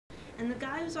and the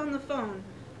guy who's on the phone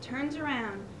turns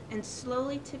around and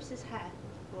slowly tips his hat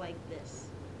like this.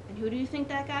 And who do you think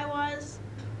that guy was?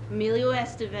 Emilio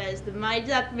Estevez, the Mighty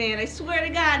Duck Man. I swear to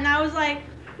God. And I was like,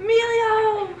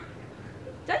 Emilio!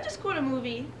 Did I just quote a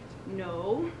movie?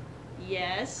 No.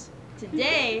 Yes.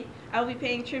 Today, I will be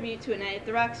paying tribute to A Night at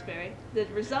the Roxbury, the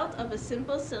result of a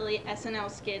simple, silly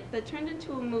SNL skit that turned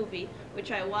into a movie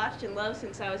which I watched and loved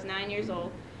since I was 9 years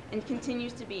old and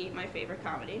continues to be my favorite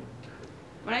comedy.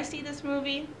 When I see this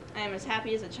movie, I am as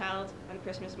happy as a child on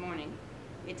Christmas morning.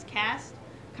 Its cast,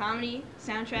 comedy,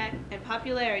 soundtrack, and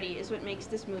popularity is what makes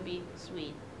this movie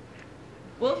sweet.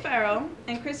 Will Ferrell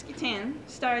and Chris Kattan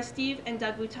star as Steve and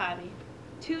Doug Butabi,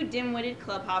 two dim-witted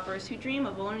club hoppers who dream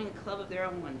of owning a club of their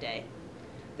own one day.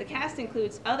 The cast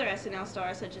includes other SNL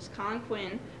stars such as Colin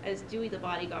Quinn as Dewey the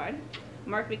bodyguard,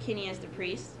 Mark McKinney as the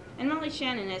priest, and Molly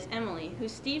Shannon as Emily, who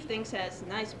Steve thinks has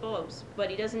nice boobs,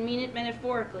 but he doesn't mean it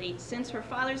metaphorically since her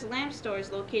father's lamp store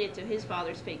is located to his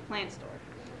father's fake plant store.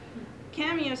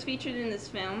 Cameos featured in this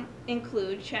film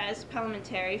include Chaz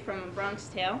Palminteri from A Bronx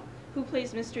Tale, who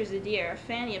plays Mr. Zadir, a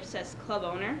fanny-obsessed club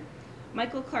owner,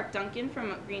 Michael Clark Duncan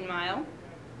from Green Mile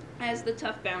as the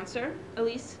tough bouncer,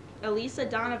 Elisa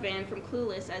Donovan from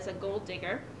Clueless as a gold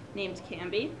digger named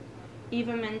Camby,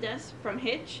 Eva Mendes from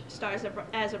Hitch stars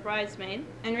as a bridesmaid,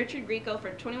 and Richard Grieco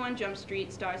for 21 Jump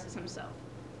Street stars as himself.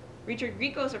 Richard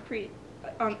Grieco's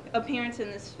appearance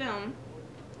in this film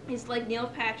is like Neil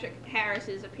Patrick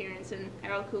Harris's appearance in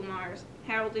Harold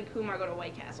and Kumar Go to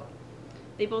White Castle.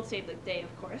 They both save the day,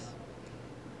 of course.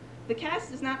 The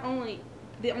cast is not only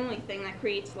the only thing that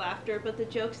creates laughter, but the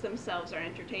jokes themselves are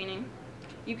entertaining.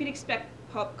 You can expect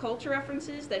pop culture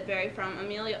references that vary from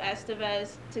Emilio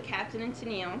Estevez to Captain and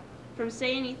Tennille, from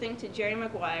Say Anything to Jerry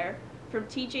Maguire, from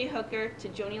T.J. Hooker to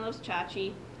Joni Loves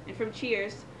Chachi, and from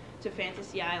Cheers to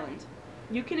Fantasy Island.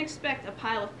 You can expect a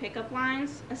pile of pickup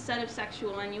lines, a set of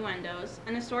sexual innuendos,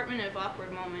 an assortment of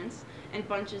awkward moments, and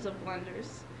bunches of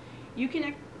blunders. You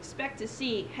can expect to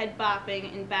see head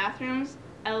bopping in bathrooms,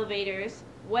 elevators,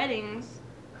 weddings,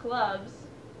 clubs,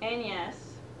 and yes,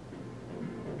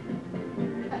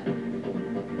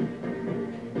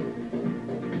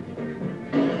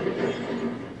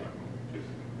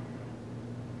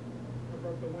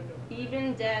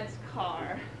 even Dad's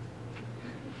car.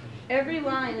 Every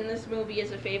line in this movie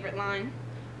is a favorite line.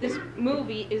 This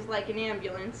movie is like an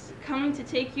ambulance coming to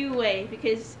take you away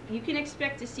because you can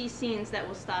expect to see scenes that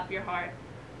will stop your heart.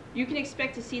 You can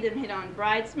expect to see them hit on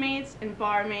bridesmaids and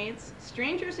barmaids,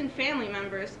 strangers and family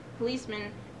members,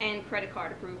 policemen, and credit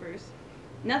card approvers.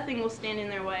 Nothing will stand in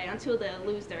their way until they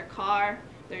lose their car,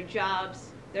 their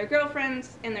jobs, their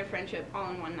girlfriends, and their friendship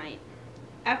all in one night.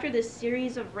 After this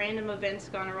series of random events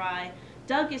gone awry,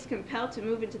 Doug is compelled to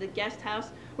move into the guest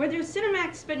house where there's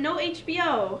Cinemax but no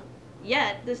HBO.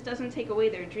 Yet, this doesn't take away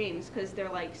their dreams because they're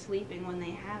like sleeping when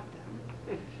they have them.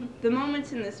 The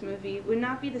moments in this movie would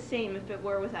not be the same if it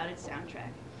were without its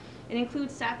soundtrack. It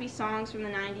includes sappy songs from the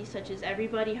 90s such as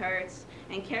Everybody Hurts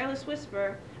and Careless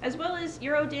Whisper, as well as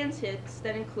Eurodance hits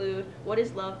that include What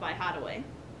Is Love by Hadaway.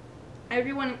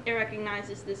 Everyone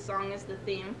recognizes this song as the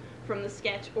theme from the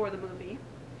sketch or the movie.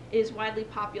 It is widely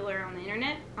popular on the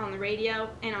internet, on the radio,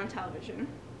 and on television.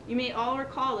 You may all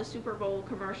recall the Super Bowl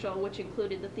commercial, which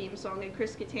included the theme song, and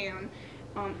Chris Kattan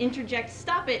interjects,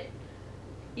 "Stop it!"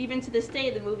 Even to this day,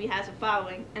 the movie has a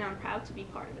following, and I'm proud to be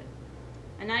part of it.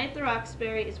 A Night at the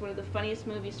Roxbury is one of the funniest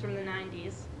movies from the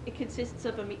 90s. It consists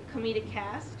of a comedic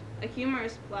cast, a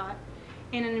humorous plot,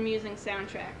 and an amusing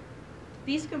soundtrack.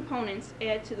 These components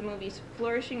add to the movie's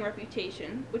flourishing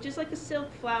reputation, which is like a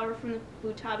silk flower from the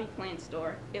Butabi plant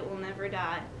store. It will never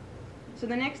die. So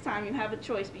the next time you have a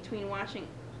choice between watching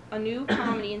a new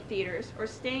comedy in theaters or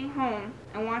staying home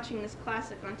and watching this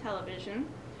classic on television,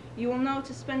 you will know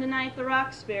to spend a night at the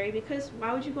Roxbury because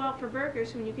why would you go out for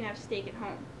burgers when you can have steak at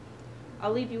home?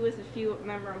 I'll leave you with a few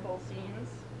memorable scenes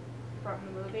from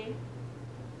the movie.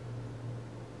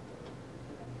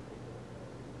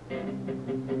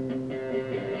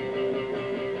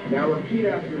 Now repeat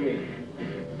after me.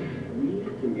 We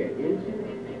can get into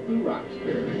the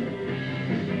Roxbury.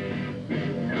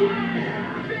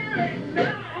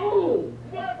 No!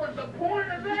 What was the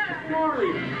point of that?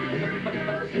 Sorry.